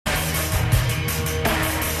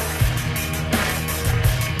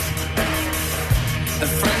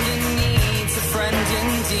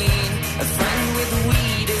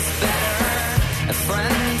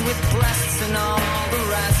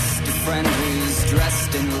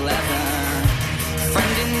dressed in leather.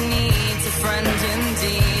 Friend in need's a friend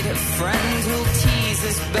indeed, a friend who'll tease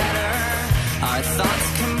us better. Our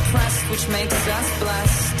thoughts compressed, which makes us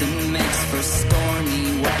blessed and makes for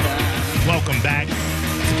stormy weather. Welcome back.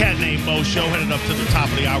 It's the Cat Named Mo Show, headed up to the top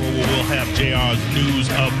of the hour where we'll have JR's News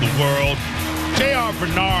of the World. JR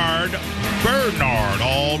Bernard,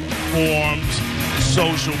 all forms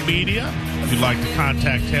social media. If you'd like to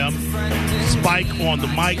contact him, Spike on the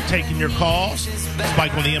mic taking your calls.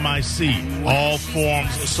 Spike on the MIC, all forms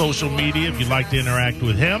of social media. If you'd like to interact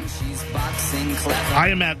with him, I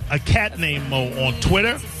am at a Cat Named Mo on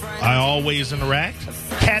Twitter. I always interact.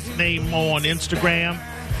 Cat Named Mo on Instagram.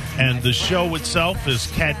 And the show itself is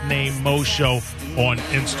Cat Named Mo Show on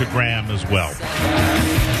Instagram as well.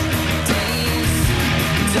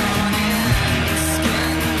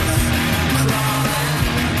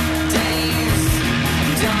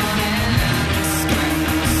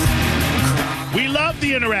 We love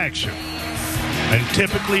the interaction. And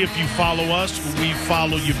typically, if you follow us, we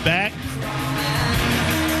follow you back.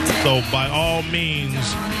 So by all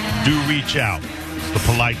means, do reach out. It's the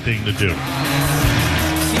polite thing to do.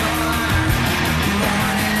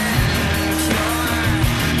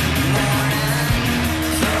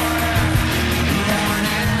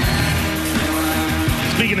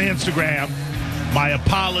 Speaking of Instagram, my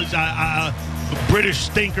apologies. The British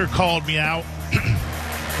stinker called me out.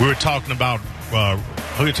 We were talking about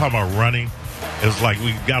running. It was like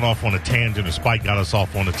we got off on a tangent, or Spike got us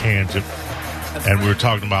off on a tangent, and we were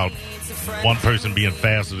talking about one person being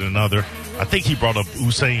faster than another. I think he brought up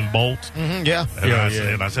Usain Bolt. Mm-hmm, yeah.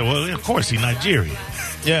 And I said, well, of course, he's Nigerian.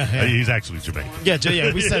 Yeah. He's actually Jamaican.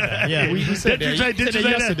 Yeah, we said that. Yeah, we said did that. Did you say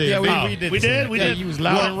yesterday. That? Yeah, we did. We did? We did? You was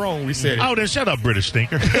loud and wrong. We said it. Oh, then shut up, British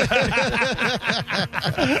stinker.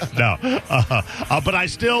 No. But I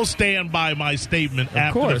still stand by my statement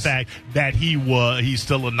after the fact that he's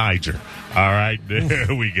still a Niger. All right?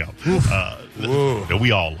 There we go.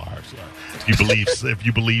 We all are. So. If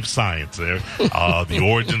you believe science, the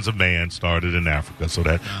origins of man started in Africa, so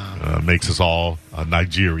that makes us all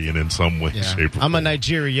Nigerian in some way, shape, or form. I'm a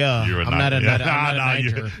Nigeria. I'm not a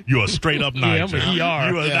Niger. You're a straight up Niger. I'm an ER.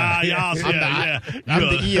 I'm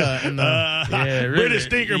the ER. British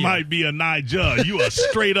stinker might be a Niger. You a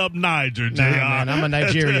straight up Niger, JR. Man, I'm a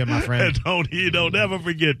Nigeria, my friend. Don't ever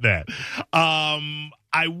forget that.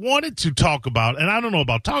 I wanted to talk about, and I don't know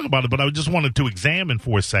about talk about it, but I just wanted to examine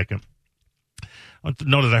for a second. I don't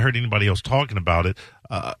know that I heard anybody else talking about it.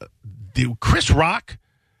 Chris Rock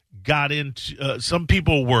got into some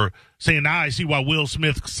people were saying, I see why Will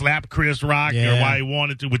Smith slapped Chris Rock or why he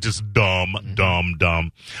wanted to, which is dumb.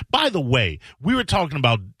 By the way, we were talking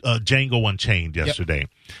about Django Unchained yesterday. Yep.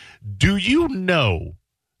 Do you know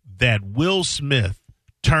that Will Smith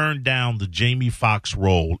turned down the Jamie Foxx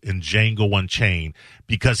role in Django Unchained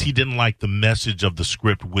because he didn't like the message of the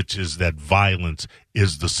script, which is that violence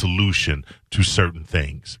is the solution to certain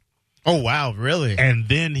things? Oh, wow, really? And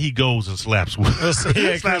then he goes and slaps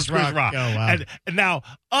Chris Rock. Oh, wow. And now,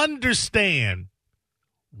 understand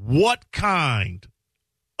what kind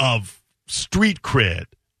of street cred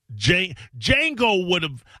Django would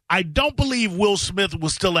have. I don't believe Will Smith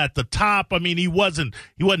was still at the top. I mean, he wasn't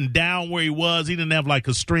down where he was. He didn't have like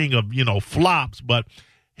a string of, flops, but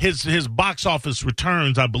his box office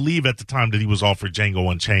returns, I believe at the time that he was offered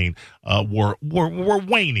Django Unchained, were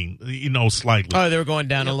waning, slightly. Oh, they were going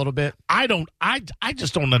down a little bit. I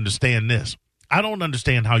just don't understand this. I don't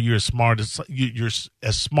understand how you're as smart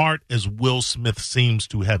as Will Smith seems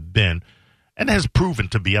to have been. And has proven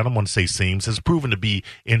to be, I don't want to say has proven to be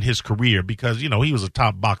in his career because, he was a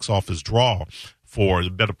top box office draw for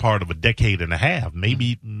the better part of a decade and a half,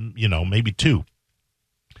 maybe two.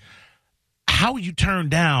 How you turn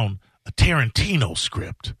down a Tarantino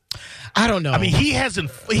script? I don't know. I mean, he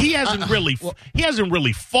hasn't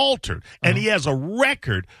really faltered, and he has a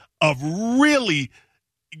record of really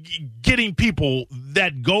getting people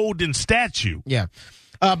that golden statue. Yeah.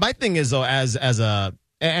 My thing is, though, as a,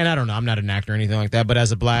 and I don't know, I'm not an actor or anything like that, but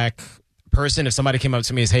as a black person, if somebody came up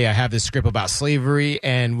to me and said, hey, I have this script about slavery,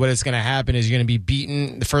 and what is going to happen is you're going to be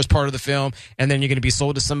beaten the first part of the film, and then you're going to be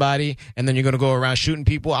sold to somebody, and then you're going to go around shooting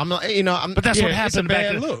people. But that's what happened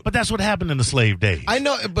back then. But that's what happened in the slave days. I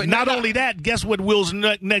know, but not only that, guess what Will's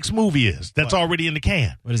next movie is? That's already in the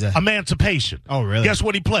can. What is that? Emancipation. Oh, really? Guess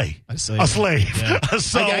what he played? A slave. Yeah.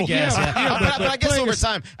 So, I guess. Yeah. But I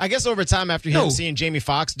guess over time, after him seeing Jamie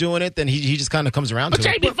Foxx doing it, then he just kind of comes around to it.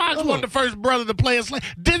 Jamie Foxx wasn't the first brother to play a slave.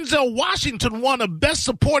 Denzel Washington won a Best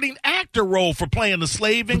Supporting Actor role for playing the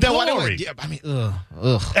slave in Glory.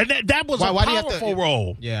 And that was a powerful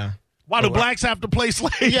role. Yeah. Why do blacks have to play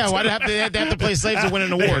slaves? Yeah, why do they have to play slaves to win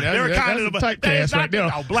an award? They're kind of typecast right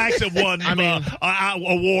there. Blacks have won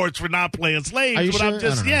awards for not playing slaves. Are you but sure? I'm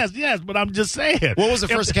just yes, but I'm just saying. What was the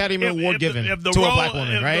first Academy Award given to a black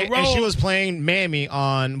woman, right? And she was playing Mammy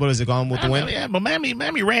on what is it, Gone with the Wind? Yeah, but Mammy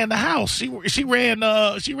ran the house. She ran.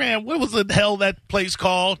 What was the hell that place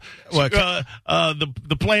called? What?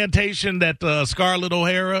 The plantation that Scarlett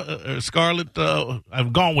O'Hara,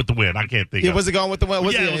 I've Gone with the Wind. I can't think. Yeah, was it Gone with the Wind?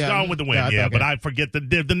 It was Gone with the Wind. Yeah, but I forget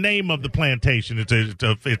the name of the plantation.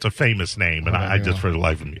 It's a famous name, and I just for the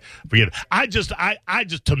life of me forget it. I just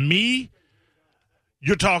to me,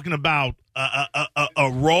 you're talking about a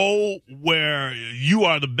role where you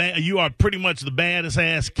are pretty much the baddest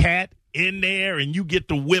ass cat in there, and you get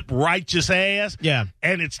to whip righteous ass. Yeah,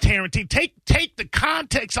 and it's Tarantino. Take the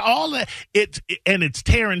context, all that. It's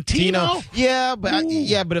Tarantino. Yeah,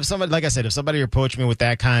 but if somebody, like I said, if somebody approached me with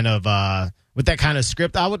that kind of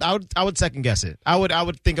script, I would second guess it. I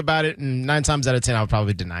would think about it, and 9 times out of 10, I would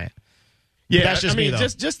probably deny it. Yeah, that's just me, though.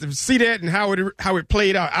 just to see that and how it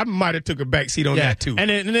played out, I might have took a backseat on that too. And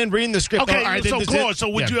then reading the script. Okay, so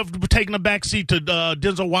would you have taken a backseat to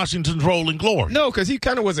Denzel Washington's role in Glory? No, because he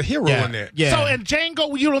kind of was a hero in that. Yeah. So in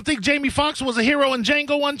Django, you don't think Jamie Foxx was a hero in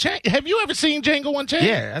Django Unchained? Have you ever seen Django Unchained?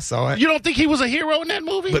 Yeah, I saw it. You don't think he was a hero in that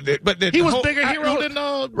movie? But he was a bigger hero than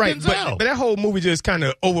Denzel. But that whole movie just kind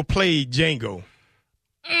of overplayed Django.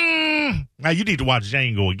 Now you need to watch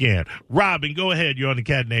Django again. Robin, go ahead. You're on the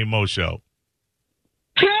Cat Named Mo show.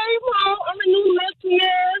 Hey, Mo, I'm a new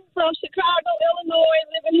listener from Chicago, Illinois,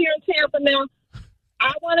 living here in Tampa now.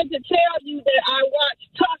 I wanted to tell you that I watched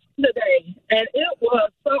Tusk today, and it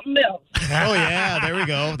was something else. Oh, yeah, there we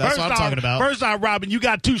go. That's what I'm talking about. First off, Robin, you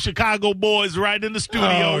got 2 Chicago boys right in the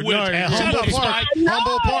studio.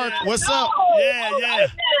 Humboldt Park. What's up? Yeah.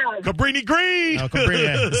 Cabrini Green. No,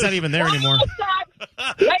 Cabrini, it's not even there anymore.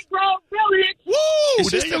 Lake Grove Village. Woo! Is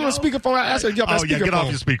she still on speakerphone? I asked her to get off that speakerphone. Get off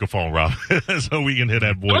your speakerphone, Rob, so we can hear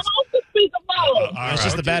that voice. I'm off the speakerphone. It's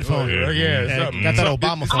just a bad phone. Yeah, got that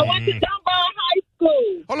Obama phone. I went to Dunbar High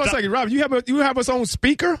School. Hold on a second, Rob. You have us on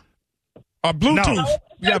speaker or Bluetooth? No.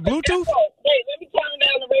 You got Bluetooth? Wait, let me turn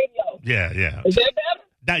down the radio. Yeah. Is that better?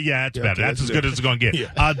 That's better. Okay, that's as good as it's going to get.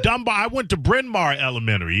 Yeah. Dunbar, I went to Bryn Mawr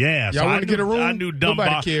Elementary. Yeah. Y'all want to get a room? I knew Dunbar.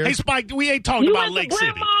 Nobody cares. Hey, Spike, we ain't talking You about went to Lake Bryn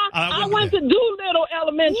City. Mawr? I went to Doolittle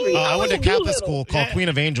Elementary. I went to Catholic Doolittle. school called Queen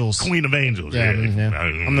of Angels. Queen of Angels. Yeah.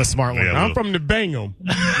 I'm the smart one. I'm from the Bangham.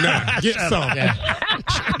 Nah, get some.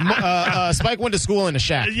 Yeah. Spike went to school in a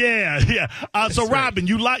shack. Yeah. So, Robin,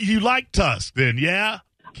 you like Tusk then, yeah?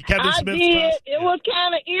 Kevin I Smith's did. Tusk? It was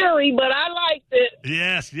kind of eerie, but I liked it.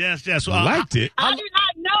 Yes. So, Liked it. I did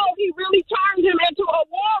not know he really turned him into a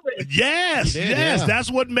walrus. Yes, did, yes. yeah. That's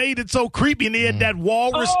what made it so creepy. And he had that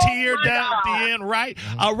walrus tear my down at God. the end, right?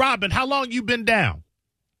 Robin, how long you been down?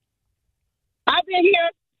 I've been here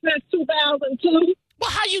since 2002. Well,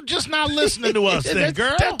 how you just not listening to us then,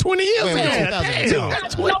 girl? That's 20 years Wait, ago. wait, Yeah, 2002. damn. You know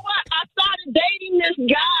what? I started dating this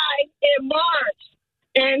guy in March,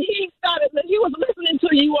 and he was listening to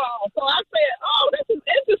you all. So I said, oh, this is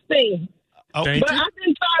interesting. Okay. But I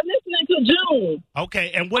didn't start listening to June.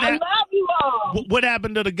 Okay, and I love you all. what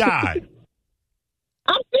happened to the guy?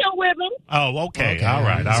 I'm still with him. Oh, okay. Okay. All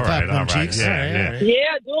right. Let's clap them Yeah. cheeks. Yeah,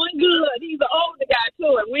 doing good. He's an older guy,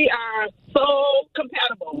 too, and we are so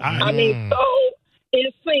compatible. I mean, so in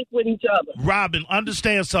sync with each other. Robin,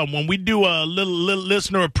 understand something. When we do a little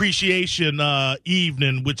listener appreciation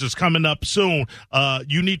evening, which is coming up soon,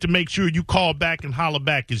 you need to make sure you call back and holler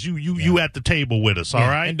back because you at the table with us, all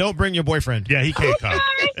right? And don't bring your boyfriend. Yeah, he can't come.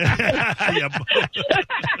 Yeah,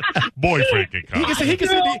 boyfriend can come. He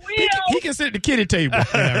can sit at the kiddie table.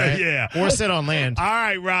 Yeah, right? Yeah. Or sit on land. All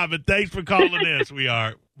right, Robin. Thanks for calling in,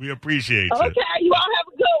 sweetheart. We appreciate you. Okay, you all have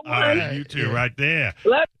a good All one. right, you too, right there.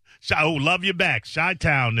 Love Love you back.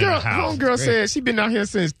 Chi-Town in the house. Homegirl said she been out here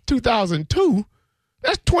since 2002.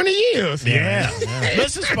 That's 20 years. Yeah.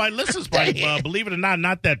 Listen, Spike, believe it or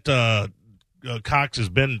not that Cox has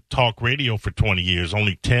been talk radio for 20 years,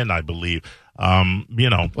 only 10, I believe. Well,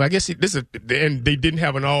 I guess and they didn't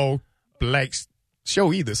have an all black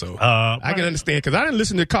show either, so I can understand because I didn't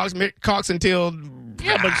listen to Cox until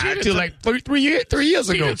like 3 years She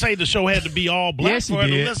ago. didn't say the show had to be all black Yes, he for her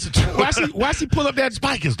to did. listen to. Why she pull up that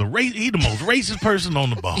Spike is the most racist person on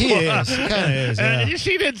the ball. He is. He kind of is, yeah.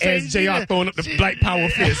 She didn't say as JR throwing up the black power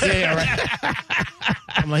fist? Yeah, right.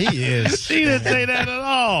 I'm like, he is. She didn't say that at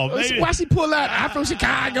all. Why she pull out? I'm from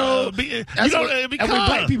Chicago. That's where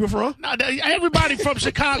black people from. No, everybody from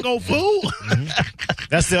Chicago, fool.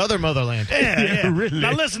 That's the other motherland. Yeah. Really.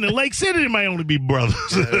 Now listen, in Lake City, they might only be brothers.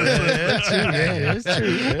 That's true. Yeah, that's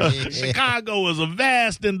true. Chicago is a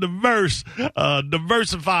vast and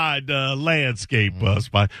diversified landscape.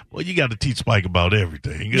 Spike. Well, you got to teach Spike about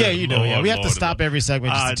everything. Yeah, you know. Yeah, we have to stop every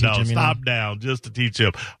segment just to teach him. Stop down just to teach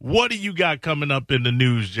him. What do you got coming up in the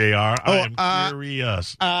news, JR? I'm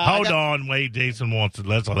curious. Hold on, wait. Jason wants to.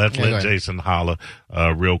 Let's let Jason holler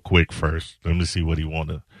real quick first. Let me see what he want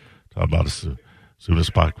to talk about as soon as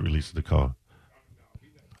Spike releases the call.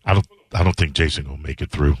 I don't think Jason gonna make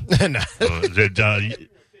it through.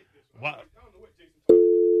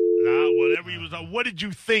 Whatever he was. What did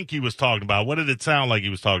you think he was talking about? What did it sound like he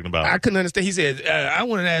was talking about? I couldn't understand. He said, "I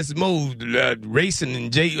wanted to ask Mo racing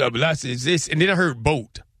and Jay is this," and then I heard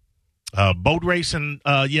boat. Boat racing.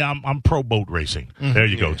 Yeah, I'm pro boat racing. Mm-hmm. There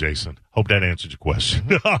you go, Jason. Hope that answered your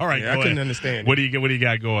question. All right, I couldn't understand. What do you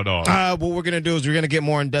got going on? What we're gonna do is we're gonna get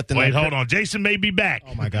more in depth. Wait, hold on. Jason may be back.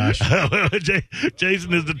 Oh my gosh.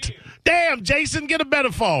 Jason is damn. Jason, get a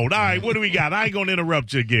better phone. All right, what do we got? I ain't gonna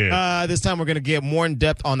interrupt you again. This time we're gonna get more in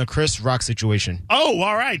depth on the Chris Rock situation. Oh,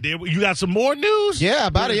 all right. You got some more news? Yeah,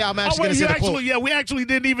 about it. Yeah, I'm actually gonna say the quote. Yeah, we actually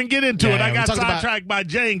didn't even get into it. I got sidetracked by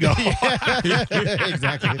Django.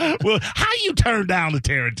 Exactly. Well, how you turn down the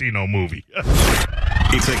Tarantino movie?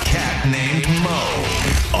 It's a cat named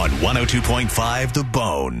Mo on 102.5 The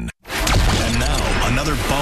Bone. And now, another Bone.